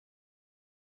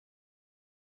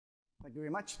Thank you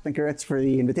very much. Thank you, Rich, for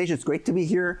the invitation. It's great to be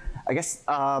here. I guess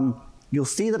you'll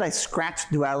see that I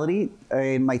scratched duality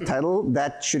in my title.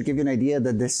 That should give you an idea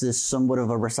that this is somewhat of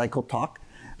a recycled talk.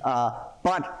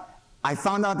 But I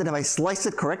found out that if I sliced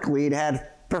it correctly, it had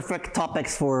perfect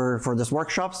topics for this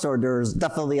workshop. So there's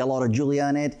definitely a lot of Julia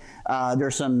in it.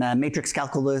 There's some matrix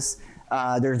calculus.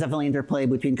 There's definitely interplay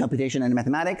between computation and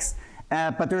mathematics.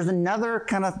 But there's another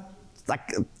kind of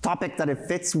like topic that it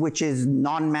fits, which is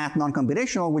non-math,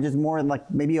 non-computational, which is more like,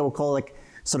 maybe I will call like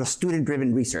sort of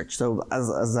student-driven research. So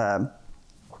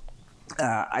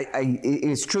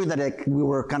it's true that we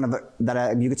were kind of,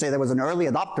 you could say there was an early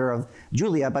adopter of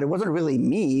Julia, but it wasn't really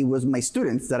me, it was my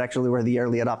students that actually were the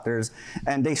early adopters.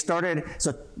 And they started,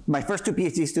 so my first two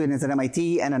PhD students at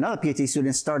MIT and another PhD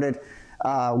student started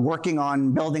working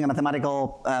on building a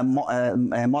mathematical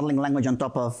modeling language on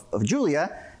top of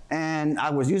Julia. And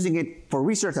I was using it for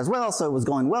research as well, so it was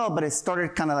going well, but it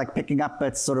started kind of like picking up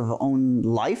its sort of own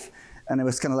life. And it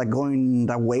was kind of like going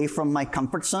away from my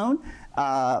comfort zone.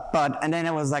 And then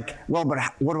I was like, well, but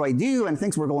what do I do? And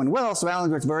things were going well. So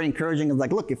Alan was very encouraging of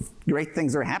like, look, if great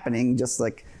things are happening, just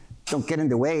like, don't get in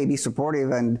the way, be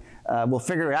supportive, and we'll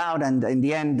figure it out. And in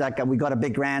the end, like we got a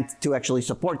big grant to actually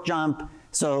support JUMP.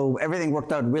 So everything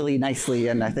worked out really nicely.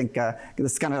 And I think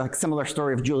it's kind of like a similar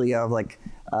story of Julia of like,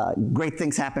 great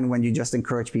things happen when you just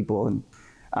encourage people.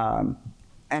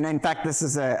 And in fact, this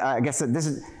is I guess this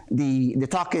is the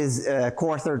talk is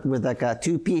co-authored with like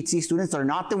two PhD students. They're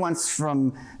not the ones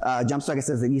from JUMP. So I guess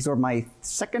these are my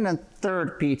second and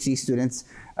third PhD students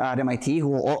at MIT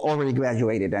who already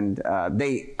graduated, and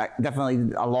they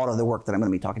definitely a lot of the work that I'm going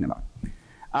to be talking about.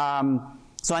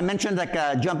 So I mentioned like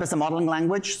JUMP is a modeling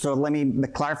language. So let me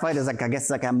clarify it as like, I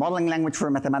guess like a modeling language for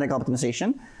mathematical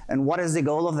optimization. And what is the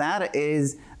goal of that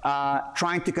is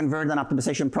trying to convert an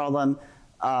optimization problem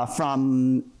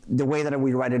from the way that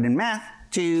we write it in math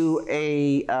to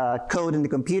a code in the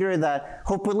computer that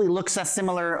hopefully looks as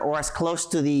similar or as close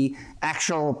to the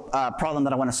actual problem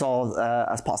that I want to solve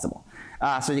as possible.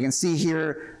 So you can see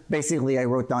here, basically I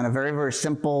wrote down a very, very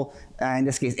simple, in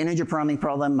this case, integer programming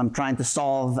problem. I'm trying to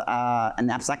solve an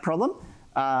abstract problem.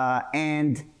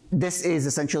 And this is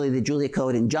essentially the Julia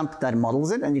code in JUMP that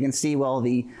models it. And you can see, well,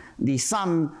 the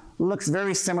sum looks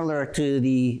very similar to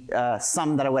the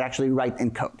sum that I would actually write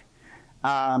in code.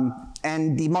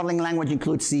 And the modeling language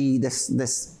includes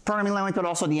this programming language, but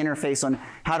also the interface on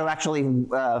how to actually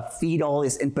feed all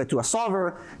this input to a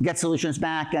solver, get solutions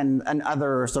back, and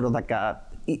other sort of like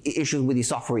issues with the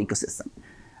software ecosystem.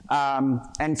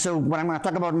 And so what I'm going to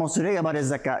talk about most today about is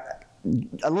like a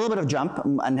little bit of JUMP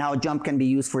and how JUMP can be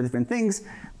used for different things,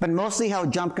 but mostly how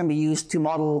JUMP can be used to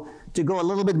model, to go a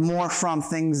little bit more from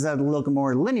things that look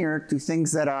more linear to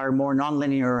things that are more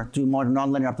nonlinear, to more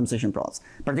nonlinear optimization problems,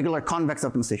 particular convex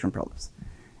optimization problems.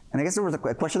 And I guess there was a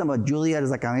question about Julia.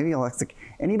 It's like maybe it's like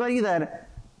anybody that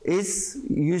is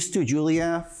used to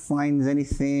Julia finds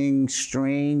anything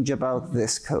strange about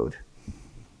this code?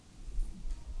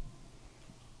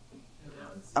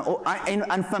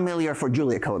 Unfamiliar for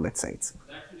Julia code, let's say.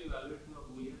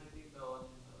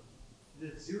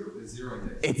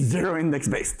 It's zero index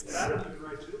based.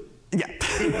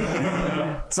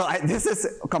 Yeah. So this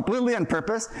is completely on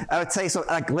purpose. I would say, so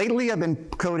like lately I've been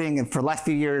coding for the last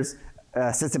few years,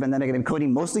 since the pandemic, I've been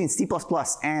coding mostly in C++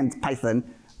 and Python,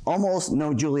 almost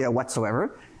no Julia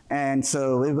whatsoever. And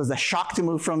so it was a shock to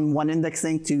move from one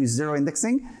indexing to zero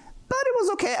indexing. But it was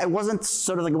okay. I wasn't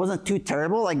sort of like, it wasn't too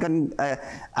terrible.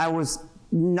 I was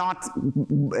not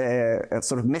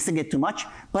sort of missing it too much,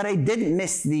 but I didn't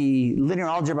miss the linear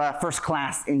algebra first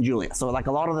class in Julia. So like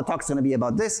a lot of the talk's gonna be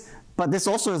about this, but this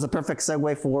also is a perfect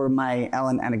segue for my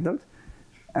Alan anecdote.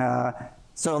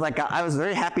 So like I was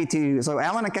very happy to, so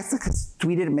Alan I guess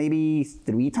tweeted maybe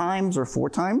 3 times or 4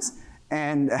 times.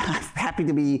 And I'm happy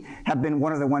to have been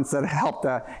one of the ones that helped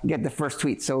get the first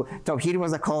tweet. So he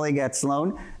was a colleague at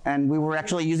Sloan, and we were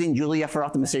actually using Julia for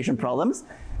optimization problems.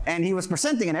 And he was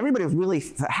presenting, and everybody was really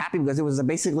happy because it was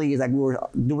basically like we were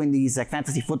doing these like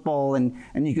fantasy football, and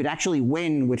you could actually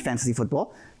win with fantasy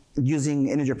football using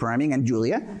integer programming and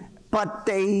Julia. But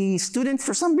the students,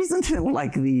 for some reason, didn't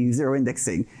like the zero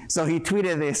indexing. So he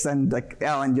tweeted this, and like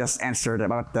Alan just answered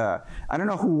about I don't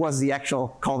know who was the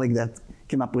actual colleague that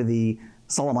came up with the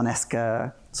Solomon-esque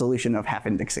solution of half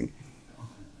indexing.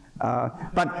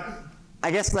 But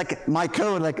I guess like my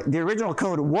code, like the original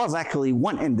code was actually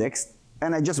 1 index,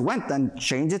 and I just went and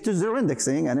changed it to 0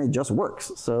 indexing, and it just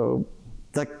works. So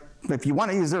like, if you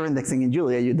want to use 0 indexing in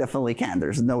Julia, you definitely can.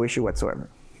 There's no issue whatsoever.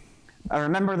 I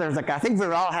remember there's like, I think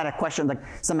Viral had a question, like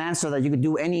some answer that you could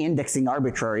do any indexing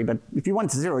arbitrary, but if you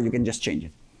want 0, you can just change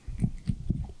it.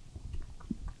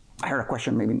 I heard a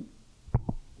question maybe.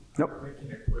 Nope.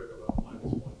 Making it quick about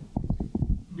 -1.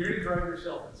 You're going to drive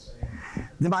yourself insane.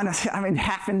 The minus, I mean,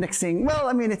 half indexing, well,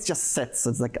 I mean, it's just sets.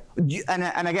 It's like,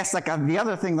 and I guess like the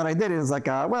other thing that I did is like,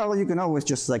 well, you can always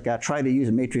just like try to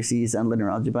use matrices and linear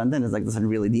algebra, and then it's like, doesn't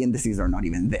really, the indices are not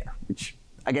even there, which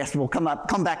I guess will come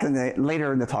back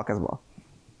later in the talk as well.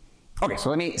 Okay,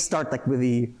 so let me start like with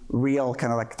the real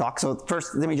kind of like talk. So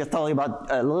first, let me just tell you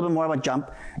about a little bit more about jump.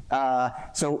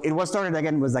 So it was started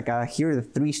again, was like here are the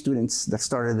 3 students that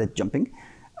started the jumping.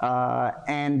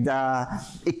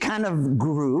 It kind of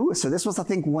grew. So this was, I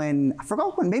think, when, I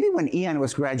forgot when, maybe when Ian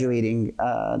was graduating,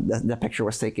 the picture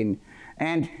was taken.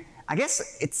 And I guess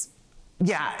it's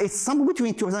somewhere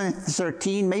between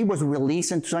 2013, maybe it was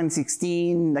released in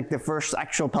 2016, like the first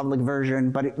actual public version,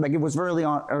 but it was early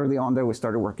on that we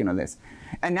started working on this.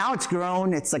 And now it's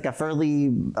grown, it's like a fairly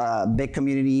big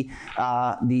community.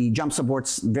 The jump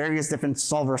supports various different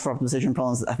solvers for optimization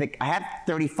problems. I think I had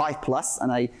 35 plus,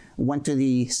 and I went to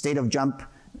the State of Jump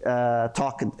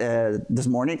talk this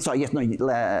morning, so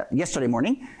yesterday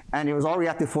morning, and it was already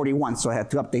up to 41, so I had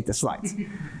to update the slides.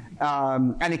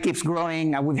 And it keeps growing.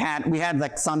 We had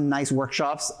like some nice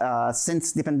workshops.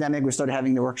 Since the pandemic, we started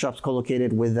having the workshops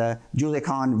co-located with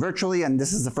JuliaCon virtually, and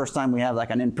this is the first time we have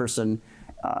like an in-person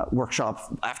workshop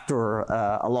after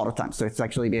a lot of time. So it's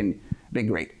actually been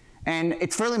great. And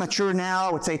it's fairly mature now.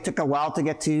 I would say it took a while to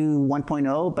get to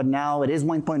 1.0, but now it is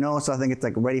 1.0, so I think it's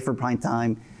like ready for prime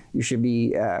time. You should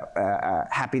be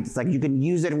happy. It's like you can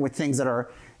use it with things that are,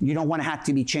 you don't want to have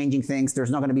to be changing things. There's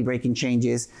not going to be breaking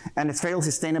changes. And it's fairly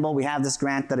sustainable. We have this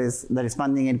grant that is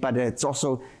funding it, but it's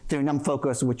also through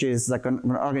NumFocus, which is like an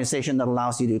organization that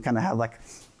allows you to kind of have like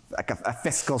a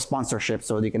fiscal sponsorship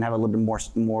so that you can have a little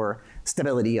bit more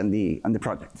stability on the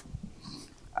project.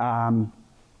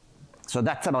 So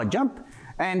that's about jump.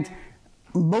 And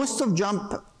most of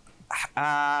jump,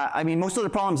 I mean, most of the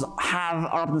problems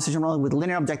are optimization problems with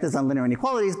linear objectives and linear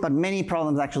inequalities, but many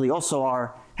problems actually also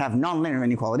have nonlinear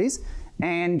inequalities.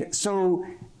 And so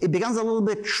it becomes a little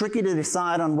bit tricky to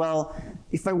decide on, well,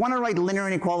 if I want to write linear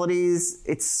inequalities,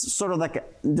 it's sort of like,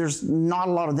 there's not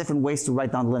a lot of different ways to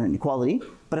write down linear inequality.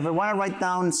 But if I want to write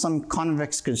down some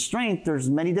convex constraint, there's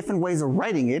many different ways of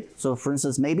writing it. So for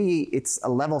instance, maybe it's a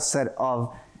level set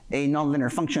of a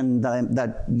nonlinear function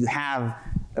that you have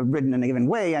written in a given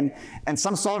way, and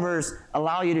some solvers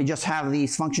allow you to just have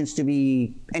these functions to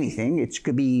be anything. It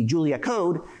could be Julia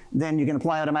code, then you can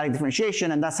apply automatic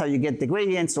differentiation, and that's how you get the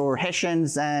gradients or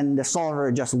Hessians, and the solver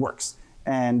just works.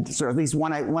 And so at least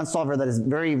one solver that is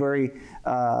very, very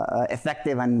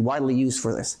effective and widely used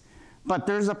for this. But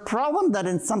there's a problem that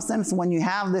in some sense when you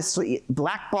have this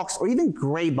black box or even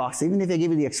gray box, even if I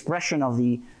give you the expression of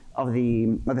the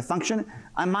function,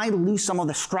 I might lose some of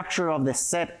the structure of the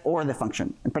set or the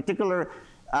function. In particular,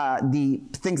 the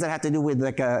things that have to do with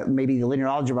like maybe the linear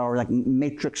algebra or like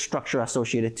matrix structure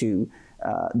associated to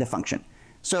the function.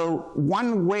 So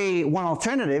one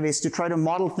alternative is to try to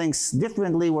model things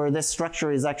differently where this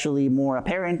structure is actually more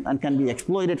apparent and can be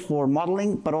exploited for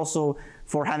modeling, but also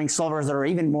for having solvers that are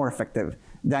even more effective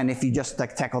than if you just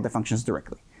like tackle the functions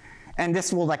directly. And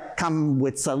this will like come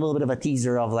with a little bit of a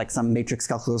teaser of like some matrix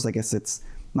calculus. I guess it's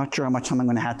not sure how much time I'm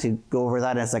going to have to go over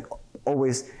that. It's like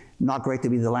always not great to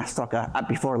be the last talk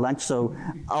before lunch, so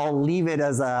I'll leave it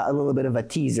as a little bit of a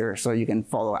teaser so you can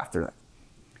follow after that.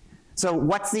 So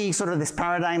what's the sort of this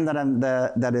paradigm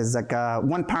that is like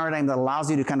one paradigm that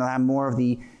allows you to kind of have more of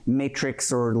the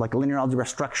matrix or like linear algebra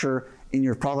structure in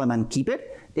your problem and keep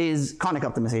it is conic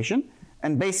optimization.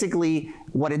 And basically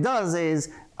what it does is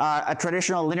a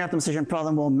traditional linear optimization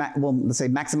problem will let's say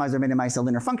maximize or minimize a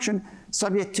linear function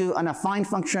subject to an affine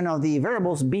function of the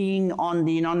variables being on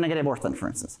the non-negative orthogonal, for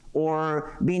instance,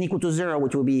 or being equal to 0,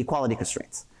 which will be equality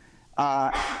constraints.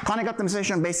 Conic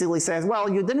optimization basically says, well,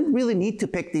 you didn't really need to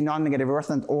pick the non-negative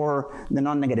orthogonal or the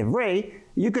non-negative ray.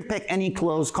 You could pick any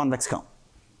closed convex cone.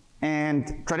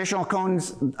 And traditional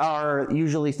cones are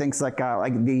usually things like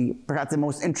perhaps the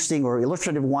most interesting or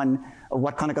illustrative one of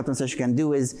what conic optimization can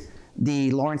do is the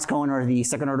Lorentz cone or the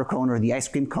second order cone or the ice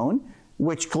cream cone,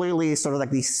 which clearly is sort of like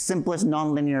the simplest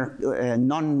nonlinear,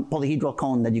 non-polyhedral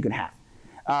cone that you can have.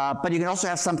 But you can also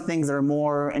have some things that are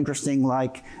more interesting,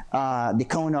 like the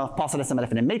cone of positive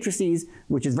semi-definite matrices,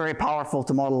 which is very powerful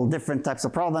to model different types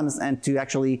of problems, and to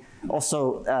actually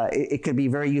also, it could be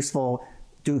very useful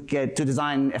to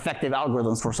design effective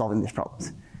algorithms for solving these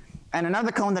problems. And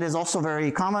another cone that is also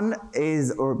very common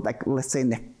is, or like let's say in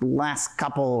the last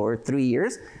couple or 3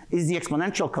 years, is the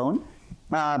exponential cone.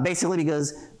 Basically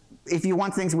because if you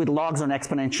want things with logs or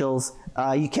exponentials,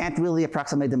 you can't really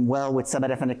approximate them well with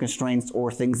semi-definite constraints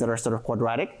or things that are sort of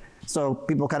quadratic. So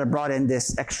people kind of brought in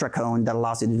this extra cone that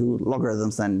allows you to do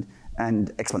logarithms and and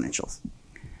exponentials.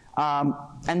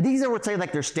 And these I would say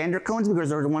like they're standard cones because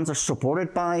they're the ones that are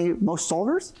supported by most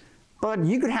solvers. But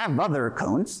you could have other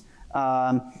cones.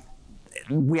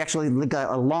 We actually look at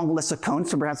a long list of cones.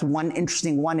 So perhaps one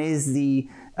interesting one is the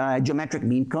geometric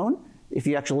mean cone. If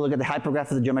you actually look at the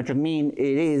hypergraph of the geometric mean,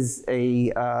 it is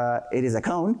a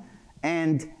cone.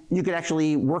 And you could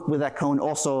actually work with that cone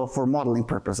also for modeling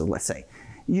purposes, let's say.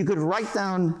 You could write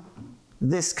down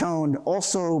this cone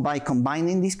also by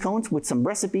combining these cones with some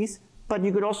recipes, but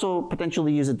you could also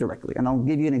potentially use it directly. And I'll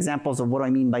give you an examples of what I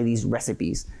mean by these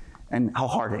recipes and how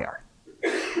hard they are.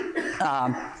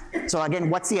 So again,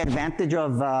 what's the advantage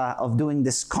of doing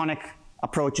this conic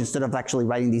approach instead of actually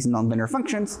writing these nonlinear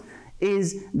functions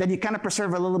is that you kind of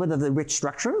preserve a little bit of the rich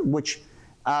structure, which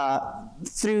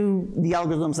through the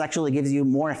algorithms actually gives you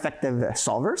more effective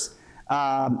solvers.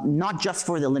 Not just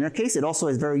for the linear case, it also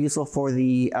is very useful for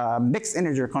the mixed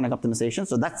integer conic optimization.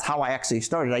 So that's how I actually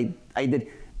started. I did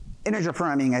integer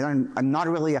programming. I'm not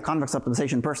really a convex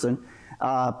optimization person,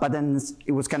 but then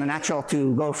it was kind of natural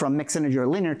to go from mixed integer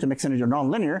linear to mixed integer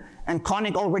nonlinear, and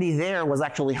conic already there was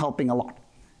actually helping a lot.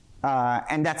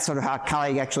 And that's sort of how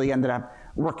I actually ended up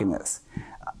working with this.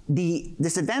 The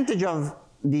disadvantage of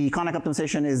the conic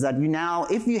optimization is that you now,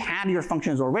 if you had your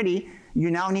functions already,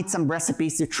 you now need some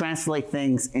recipes to translate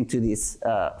things into this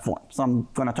form. So I'm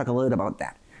going to talk a little bit about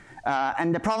that.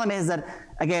 And the problem is that,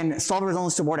 again, solvers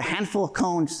only support a handful of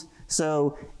cones.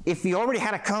 So if you already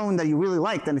had a cone that you really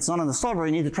liked and it's not on the solver,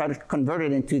 you need to try to convert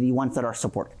it into the ones that are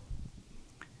supported.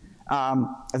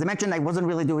 As I mentioned, I wasn't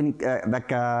really doing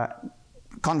convex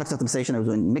optimization. I was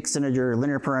doing mixed integer,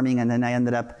 linear programming, and then I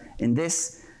ended up in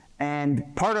this.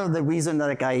 And part of the reason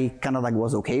that I kind of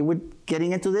was okay with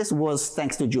getting into this was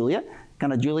thanks to Julia.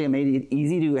 Julia made it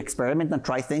easy to experiment and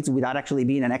try things without actually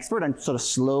being an expert and sort of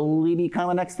slowly become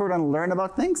an expert and learn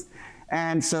about things.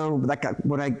 And so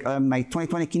when my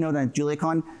 2020 keynote at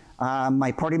JuliaCon,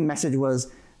 my party message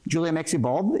was, Julia makes you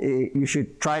bald. You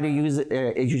should try to use it.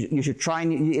 You should try.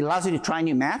 It allows you to try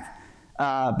new math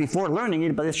before learning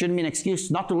it, but it shouldn't be an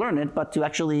excuse not to learn it, but to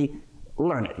actually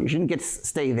learn it. You shouldn't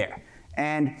stay there.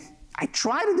 And I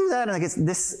try to do that, and I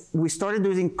guess we started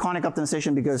using conic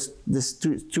optimization because these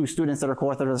two students that are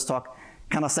co-authored of this talk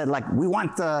kind of said, like, we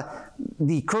want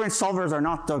the current solvers are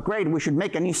not great, we should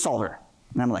make a new solver.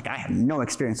 And I'm like, I have no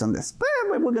experience on this, but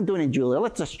we're going to do it in Julia.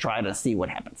 Let's just try it and see what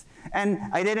happens. And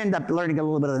I did end up learning a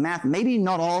little bit of the math, maybe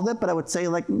not all of it, but I would say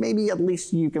like maybe at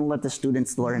least you can let the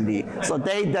students learn so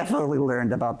they definitely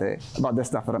learned about the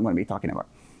stuff that I'm going to be talking about.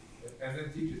 And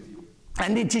then teach it to you.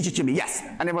 And they teach it to me, yes.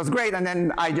 And it was great. And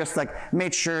then I just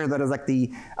made sure that it was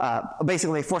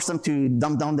basically forced them to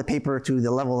dumb down the paper to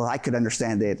the level that I could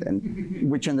understand it, and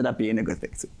which ended up being a good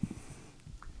thing.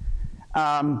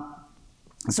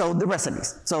 So the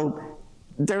recipes. So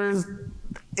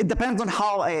it depends on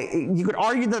how, you could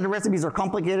argue that the recipes are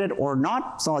complicated or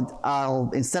not.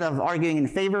 So instead of arguing in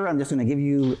favor, I'm just going to give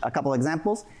you a couple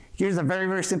examples. Here's a very,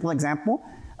 very simple example.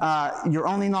 Your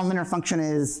only nonlinear function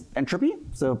is entropy,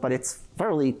 but it's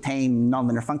fairly tame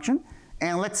nonlinear function.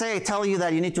 And let's say I tell you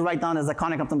that you need to write down as a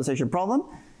conic optimization problem,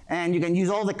 and you can use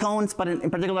all the cones, but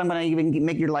in particular, I'm going to even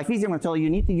make your life easier. I'm going to tell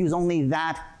you need to use only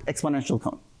that exponential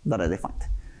cone that I defined.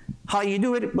 How you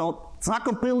do it? Well, it's not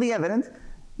completely evident.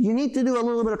 You need to do a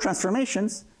little bit of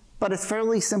transformations, but it's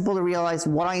fairly simple to realize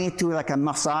what I need to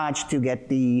massage to get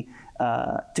the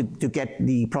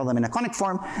problem in a conic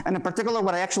form. And in particular,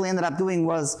 what I actually ended up doing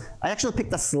was I actually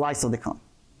picked a slice of the cone.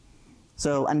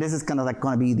 So, and this is kind of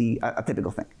going to be a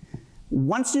typical thing.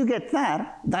 Once you get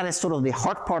that is sort of the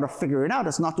hard part of figuring it out.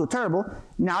 It's not too terrible.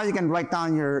 Now you can write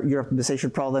down your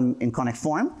optimization problem in conic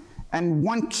form. And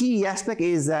one key aspect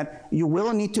is that you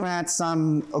will need to add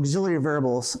some auxiliary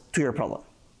variables to your problem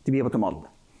to be able to model it.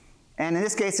 And in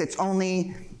this case, it's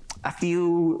only a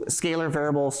few scalar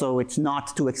variables, so it's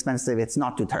not too expensive, it's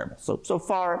not too terrible. So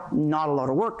far, not a lot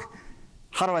of work.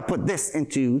 How do I put this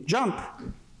into jump?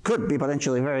 Could be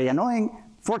potentially very annoying.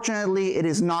 Fortunately, it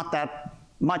is not that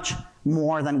much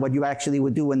more than what you actually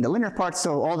would do in the linear part,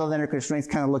 so all the linear constraints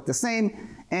kind of look the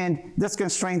same. And this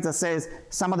constraint that says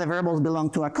some of the variables belong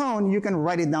to a cone, you can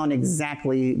write it down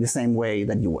exactly the same way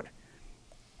that you would,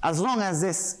 as long as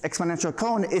this exponential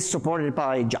cone is supported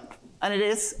by jump. And it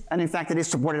is, and in fact, it is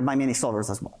supported by many solvers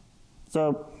as well.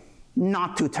 So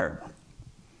not too terrible.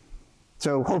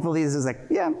 So hopefully this is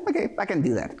yeah, okay, I can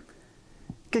do that.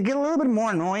 It can get a little bit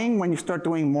more annoying when you start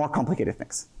doing more complicated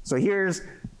things. So here's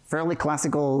fairly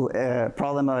classical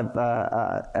problem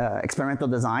of experimental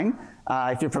design.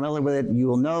 If you're familiar with it, you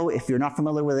will know. If you're not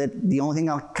familiar with it, the only thing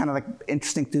kind of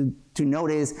interesting to note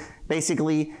is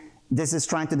basically This is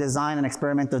trying to design an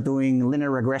experiment of doing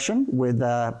linear regression with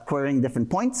querying different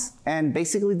points. And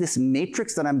basically this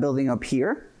matrix that I'm building up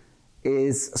here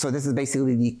is, so this is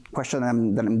basically the question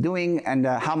that I'm doing, and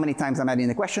how many times I'm adding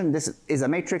the question. This is a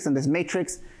matrix, and this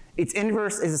matrix, its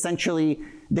inverse is essentially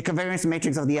the covariance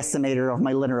matrix of the estimator of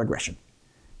my linear regression.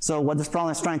 So what this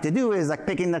problem is trying to do is like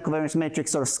picking the covariance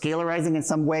matrix, sort of scalarizing in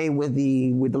some way with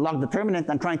the log determinant,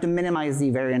 and trying to minimize the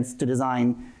variance to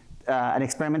design an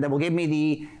experiment that will give me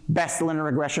the best linear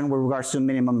regression with regards to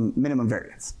minimum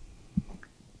variance.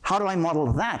 How do I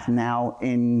model that now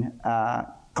in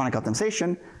conic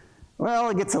optimization? Well,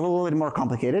 it gets a little bit more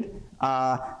complicated.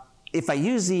 If I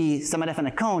use the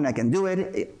semi-definite cone, I can do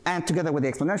it, and together with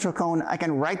the exponential cone, I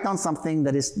can write down something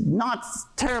that is not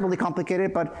terribly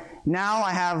complicated, but now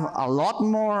I have a lot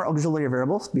more auxiliary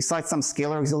variables. Besides some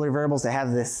scalar auxiliary variables, I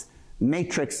have this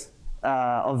matrix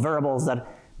of variables that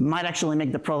might actually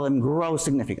make the problem grow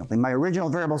significantly. My original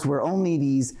variables were only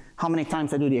these, how many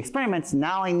times I do the experiments.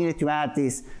 Now I needed to add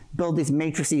these, build these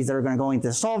matrices that are going to go into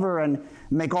the solver and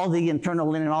make all the internal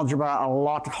linear algebra a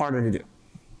lot harder to do.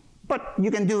 But you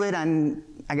can do it, and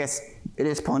I guess it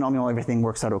is polynomial, everything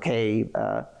works out okay,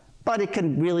 but it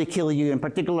can really kill you, in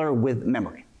particular with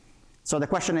memory. So the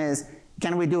question is,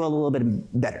 can we do a little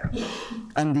bit better?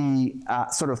 And the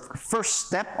sort of first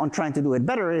step on trying to do it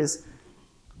better is,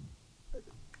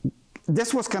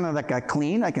 this was kind of like a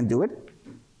clean, I can do it.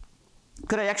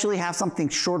 Could I actually have something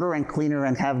shorter and cleaner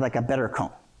and have like a better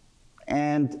cone?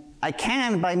 And I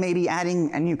can by maybe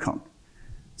adding a new cone.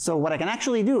 So what I can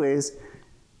actually do is,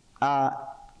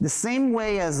 the same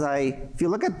way as if you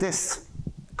look at this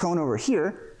cone over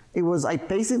here, I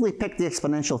basically picked the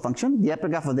exponential function, the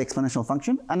epigraph of the exponential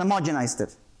function, and homogenized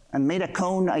it, and made a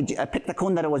cone. I picked a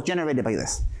cone that was generated by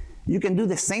this. You can do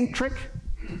the same trick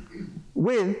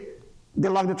with the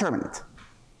log determinant.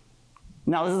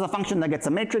 Now this is a function that gets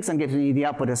a matrix and gives me the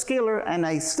output as scalar, and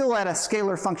I still add a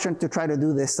scalar function to try to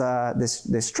do this,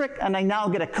 this trick, and I now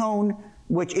get a cone,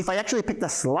 which if I actually pick the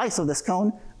slice of this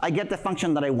cone, I get the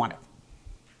function that I wanted.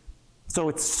 So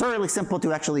it's fairly simple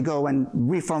to actually go and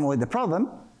reformulate the problem,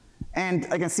 and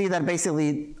I can see that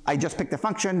basically I just picked the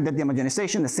function, did the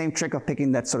homogenization, the same trick of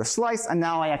picking that sort of slice, and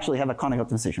now I actually have a conic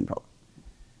optimization problem.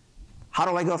 How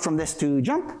do I go from this to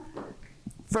jump?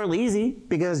 Fairly easy,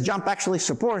 because jump actually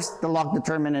supports the log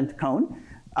determinant cone.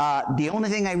 The only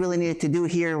thing I really needed to do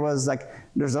here was like,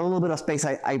 there's a little bit of space.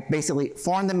 I basically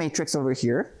formed the matrix over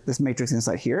here, this matrix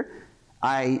inside here.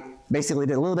 I basically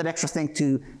did a little bit extra thing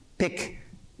to pick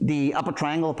the upper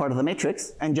triangle part of the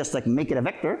matrix and just like make it a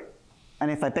vector.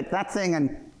 And if I pick that thing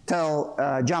and tell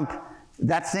jump,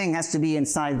 that thing has to be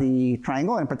inside the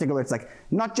triangle. In particular, it's like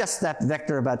not just that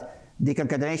vector, but the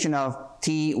concatenation of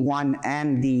T1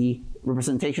 and the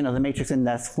representation of the matrix in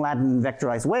that flattened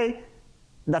vectorized way.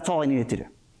 That's all I needed to do.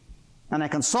 And I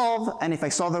can solve, and if I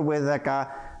solve it with like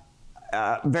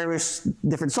various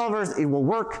different solvers, it will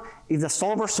work. If the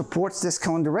solver supports this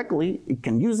cone directly, it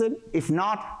can use it. If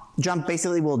not, jump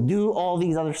basically will do all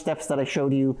these other steps that I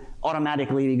showed you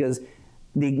automatically, because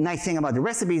the nice thing about the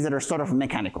recipes that are sort of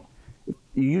mechanical.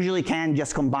 You usually can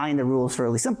just combine the rules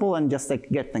fairly simple and just like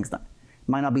get things done.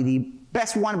 Might not be the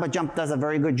best one, but jump does a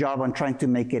very good job on trying to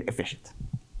make it efficient.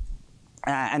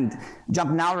 And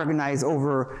jump now recognizes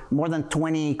over more than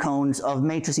 20 cones of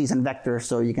matrices and vectors,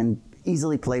 so you can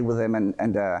easily play with them,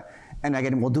 and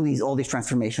again, we'll do all these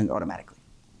transformations automatically.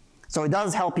 So it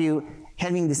does help you.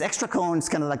 Having these extra cones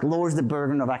kind of like lowers the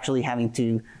burden of actually having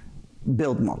to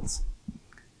build models.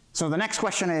 So the next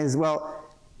question is, well,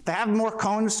 to have more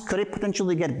cones, could it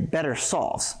potentially get better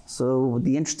solves? So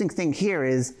the interesting thing here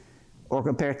is, or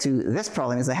compared to this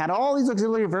problem, is I had all these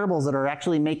auxiliary variables that are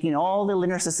actually making all the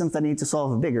linear systems that I need to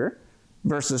solve bigger,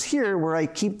 versus here where I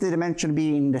keep the dimension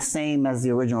being the same as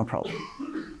the original problem.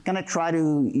 Can I try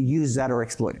to use that or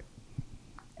exploit it?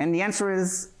 And the answer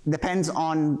is, depends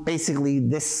on basically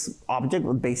this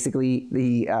object, basically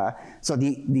so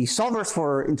the solvers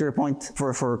for interior point,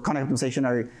 for conic optimization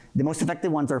are, the most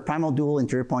effective ones are primal dual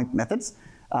interior point methods.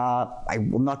 I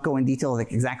will not go in detail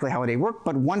like exactly how they work,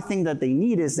 but one thing that they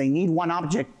need is they need one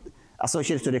object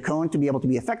associated to the cone to be able to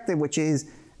be effective, which is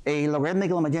a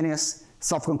logarithmic homogeneous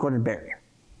self-concordant barrier.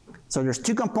 So there's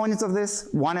two components of this.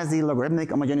 One is the logarithmic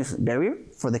homogeneous barrier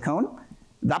for the cone.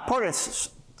 That part is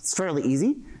fairly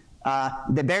easy.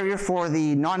 The barrier for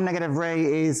the non-negative ray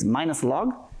is minus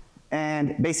log.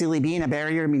 And basically being a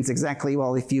barrier means exactly,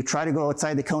 well, if you try to go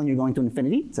outside the cone, you're going to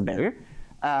infinity. It's a barrier.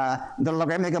 The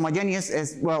logarithmic homogeneous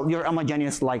is, well, you're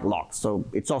homogeneous like log. So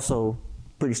it's also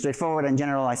pretty straightforward and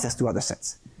generalizes to other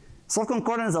sets.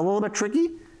 Self-concordant is a little bit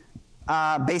tricky.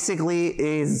 Basically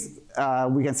is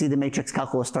we can see the matrix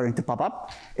calculus starting to pop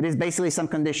up. It is basically some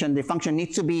condition. The function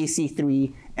needs to be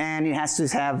C3, and it has to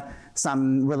have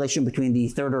some relation between the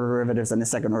third order derivatives and the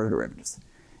second order derivatives.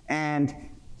 And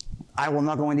I will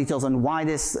not go into details on why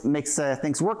this makes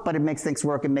things work, but it makes things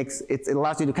work. It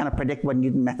allows you to kind of predict what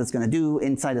Newton method's going to do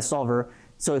inside the solver.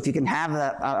 So if you can have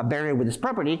a barrier with this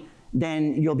property,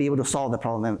 then you'll be able to solve the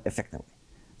problem effectively.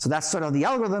 So that's sort of the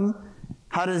algorithm.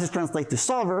 How does this translate to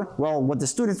solver? Well, what the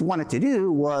students wanted to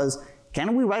do was,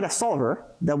 can we write a solver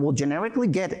that will generically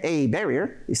get a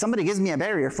barrier? If somebody gives me a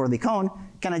barrier for the cone,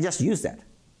 can I just use that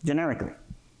generically?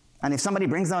 And if somebody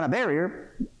brings down a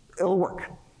barrier, it'll work.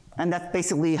 And that's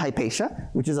basically Hypatia,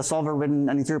 which is a solver written,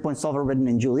 an interior point solver written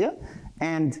in Julia.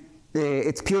 And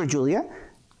it's pure Julia.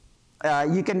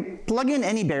 You can plug in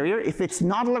any barrier. If it's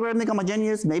not logarithmic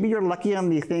homogeneous, maybe you're lucky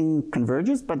and the thing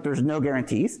converges, but there's no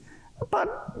guarantees.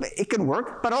 But it can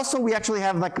work. But also we actually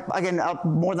have, like, again,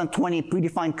 more than 20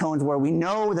 predefined cones where we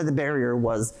know that the barrier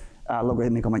was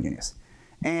logarithmic homogeneous.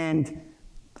 And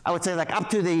I would say, like, up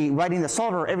to the writing the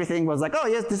solver, everything was like, oh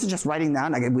yes, this is just writing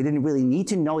down. Again, we didn't really need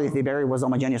to know if the barrier was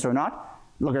homogeneous or not.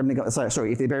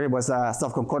 Sorry, if the barrier was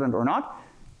self-concordant or not.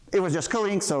 It was just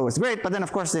coding, so it's great. But then,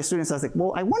 of course, the students asked, like,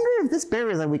 well, I wonder if this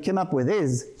barrier that we came up with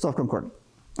is self-concordant.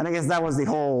 And I guess that was the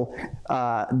whole,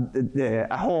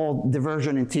 a whole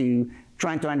diversion into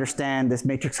trying to understand this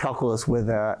matrix calculus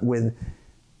with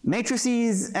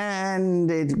matrices, and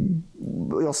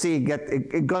you'll see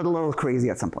it got a little crazy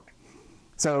at some point.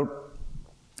 So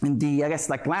in the, I guess,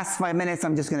 like last 5 minutes,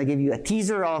 I'm just going to give you a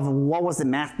teaser of what was the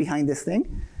math behind this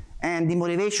thing. And the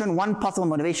motivation, one possible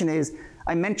motivation is,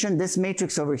 I mentioned this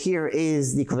matrix over here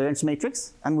is the covariance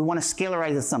matrix, and we want to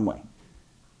scalarize it some way.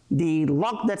 The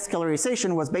log that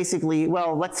scalarization was basically,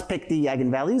 well, let's pick the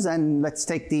eigenvalues and let's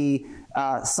take the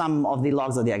sum of the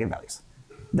logs of the eigenvalues.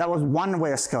 That was one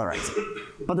way of scalarizing.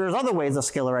 But there's other ways of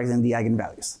scalarizing the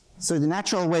eigenvalues. So the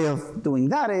natural way of doing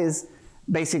that is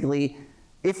basically,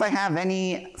 if I have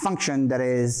any function that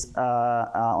is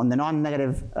on the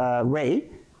non-negative ray,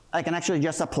 I can actually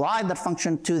just apply that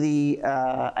function to the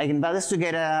eigenvalues to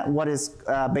get what is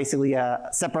basically a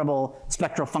separable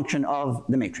spectral function of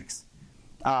the matrix.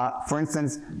 For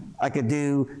instance, I could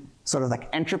do sort of like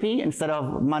entropy instead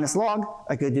of minus log,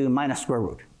 I could do minus square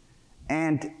root.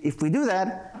 And if we do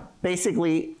that,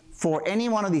 basically for any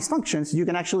one of these functions, you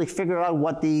can actually figure out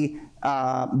what the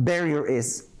barrier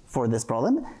is for this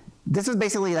problem. This is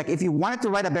basically like if you wanted to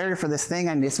write a barrier for this thing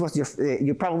and this was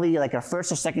your probably like a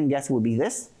first or second guess would be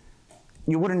this.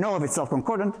 You wouldn't know if it's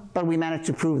self-concordant, but we managed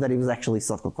to prove that it was actually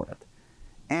self-concordant.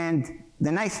 And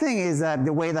the nice thing is that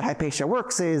the way that Hypatia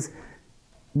works is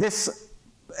this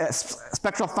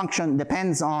spectral function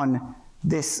depends on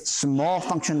this small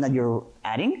function that you're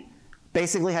adding.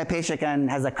 Basically, Hypatia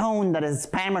has a cone that is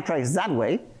parameterized that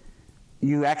way.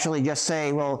 You actually just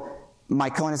say, well, my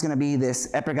cone is going to be this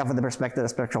epigraph of the perspective of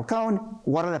spectral cone.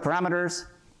 What are the parameters?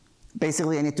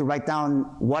 Basically, I need to write down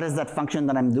what is that function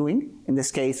that I'm doing. In this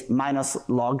case, minus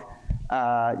log.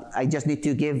 I just need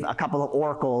to give a couple of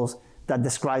oracles that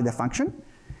describe the function.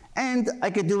 And I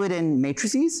could do it in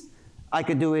matrices. I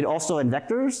could do it also in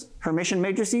vectors, Hermitian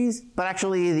matrices, but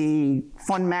actually the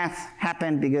fun math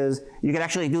happened because you could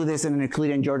actually do this in an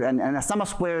Euclidean-Jordan, and a sum of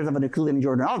squares of an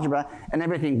Euclidean-Jordan algebra, and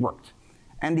everything worked.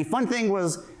 And the fun thing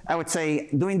was, I would say,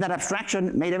 doing that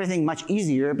abstraction made everything much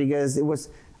easier because it was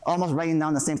almost writing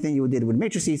down the same thing you did with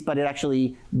matrices, but it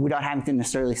actually, without having to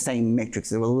necessarily say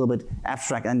matrix, it was a little bit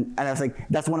abstract. And I was like,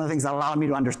 that's one of the things that allowed me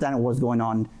to understand what was going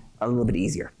on a little bit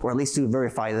easier, or at least to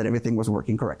verify that everything was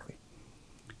working correctly.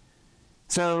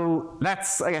 So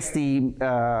that's, I guess,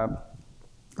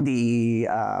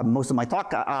 most of my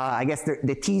talk. I guess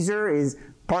the teaser is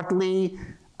partly,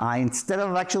 instead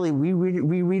of actually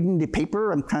rereading the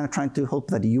paper, I'm kind of trying to hope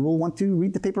that you will want to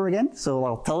read the paper again. So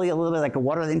I'll tell you a little bit like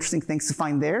what are the interesting things to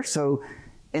find there. So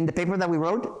in the paper that we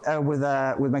wrote with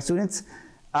my students,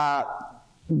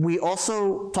 we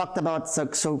also talked about,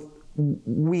 so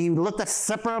we looked at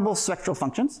separable spectral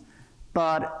functions,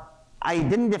 but I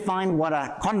didn't define what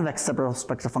a convex separable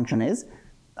spectral function is.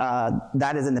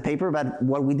 That is in the paper, but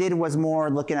what we did was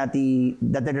more looking at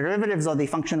that the derivatives of the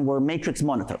function were matrix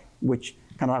monotone, which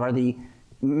kind of are the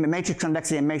matrix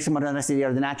convexity and matrix monotonicity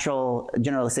are the natural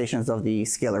generalizations of the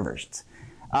scalar versions.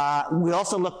 We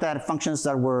also looked at functions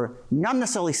that were not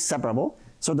necessarily separable.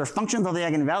 So they're functions of the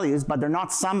eigenvalues, but they're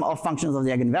not sum of functions of the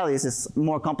eigenvalues. It's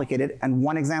more complicated. And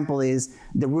one example is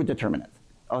the root determinant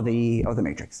of the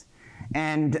matrix.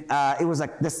 And it was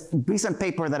like this recent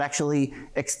paper that actually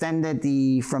extended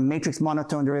from matrix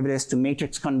monotone derivatives to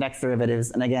matrix convex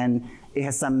derivatives. And again, it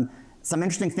has some some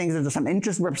interesting things. There's some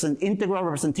integral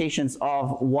representations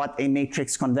of what a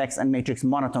matrix convex and matrix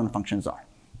monotone functions are.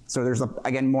 So there's,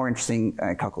 again, more interesting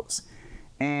calculus.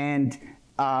 And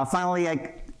finally,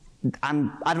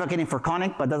 I'm advocating for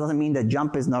conic, but that doesn't mean that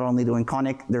jump is not only doing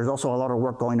conic. There's also a lot of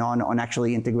work going on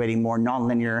actually integrating more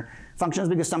nonlinear functions,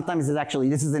 because sometimes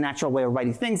this is the natural way of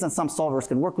writing things, and some solvers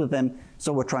can work with them,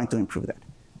 so we're trying to improve that.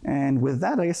 And with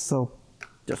that, I guess I'll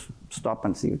just stop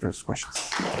and see if there's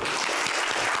questions.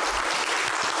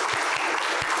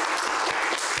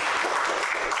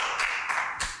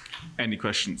 Any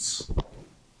questions?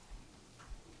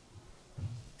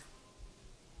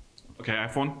 Okay, I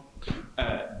have one.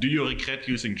 Do you regret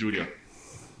using Julia?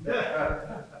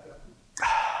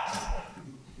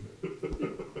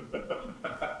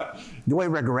 Do I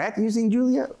regret using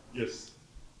Julia? Yes.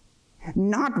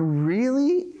 Not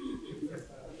really,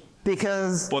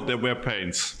 because... But there were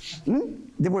pains.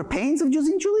 There were pains of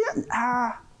using Julia?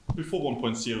 Before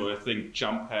 1.0, I think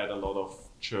Jump had a lot of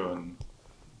churn.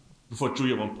 Before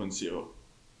Julia 1.0.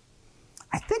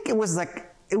 I think it was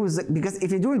because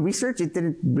if you're doing research, it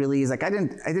didn't really, I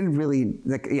didn't really,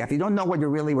 if you don't know what you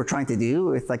really were trying to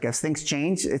do, it's like as things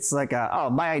change, it's like, oh,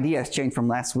 my idea has changed from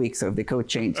last week, so if the code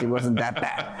changed, it wasn't that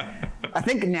bad. I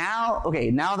think now,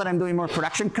 now that I'm doing more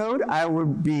production code, I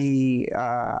would be,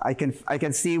 I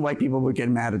can see why people would get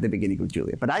mad at the beginning of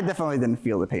Julia, but I definitely didn't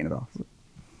feel the pain at all.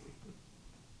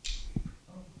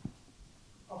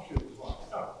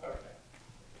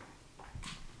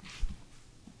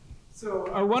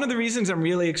 So one of the reasons I'm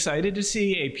really excited to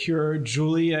see a pure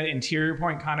Julia interior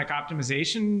point conic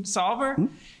optimization solver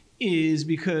is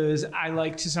because I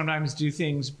like to sometimes do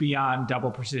things beyond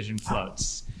double precision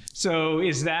floats. So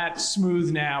is that smooth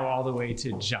now all the way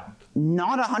to jump?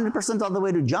 Not 100% all the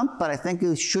way to jump, but I think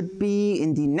it should be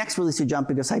in the next release to jump,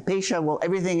 because Hypatia, well,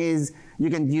 everything is, you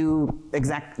can do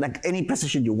any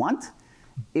precision you want.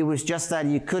 It was just that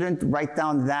you couldn't write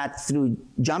down that through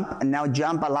jump, and now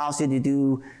jump allows you to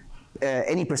do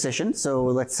any precision. So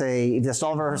let's say if the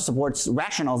solver supports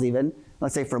rationals even,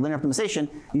 let's say for linear optimization,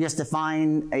 you just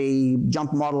define a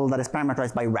jump model that is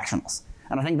parameterized by rationals.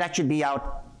 And I think that should be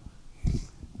out.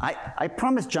 I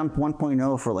promised jump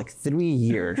 1.0 for like 3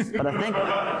 years, but I think,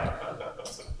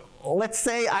 let's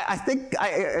say, I think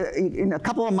in a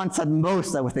couple of months at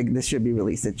most, I would think this should be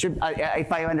released. It should,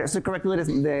 if I understood correctly,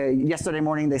 yesterday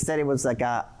morning they said it was like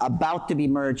about to be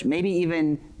merged, maybe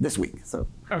even this week. So.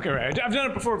 Okay, right. I've done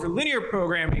it before for linear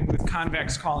programming with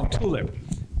convex calling tulip,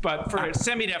 but for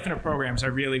semi-definite programs, I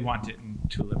really want it in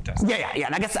tulip testing. Yeah.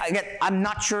 And I guess I'm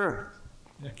not sure.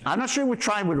 I'm not sure we're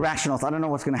trying with rationals. I don't know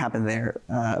what's going to happen there,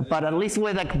 but at least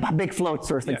with like big floats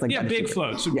or things like that. Yeah, big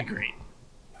floats would be great.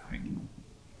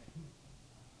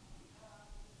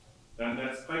 Then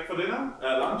that's break for dinner,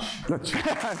 lunch.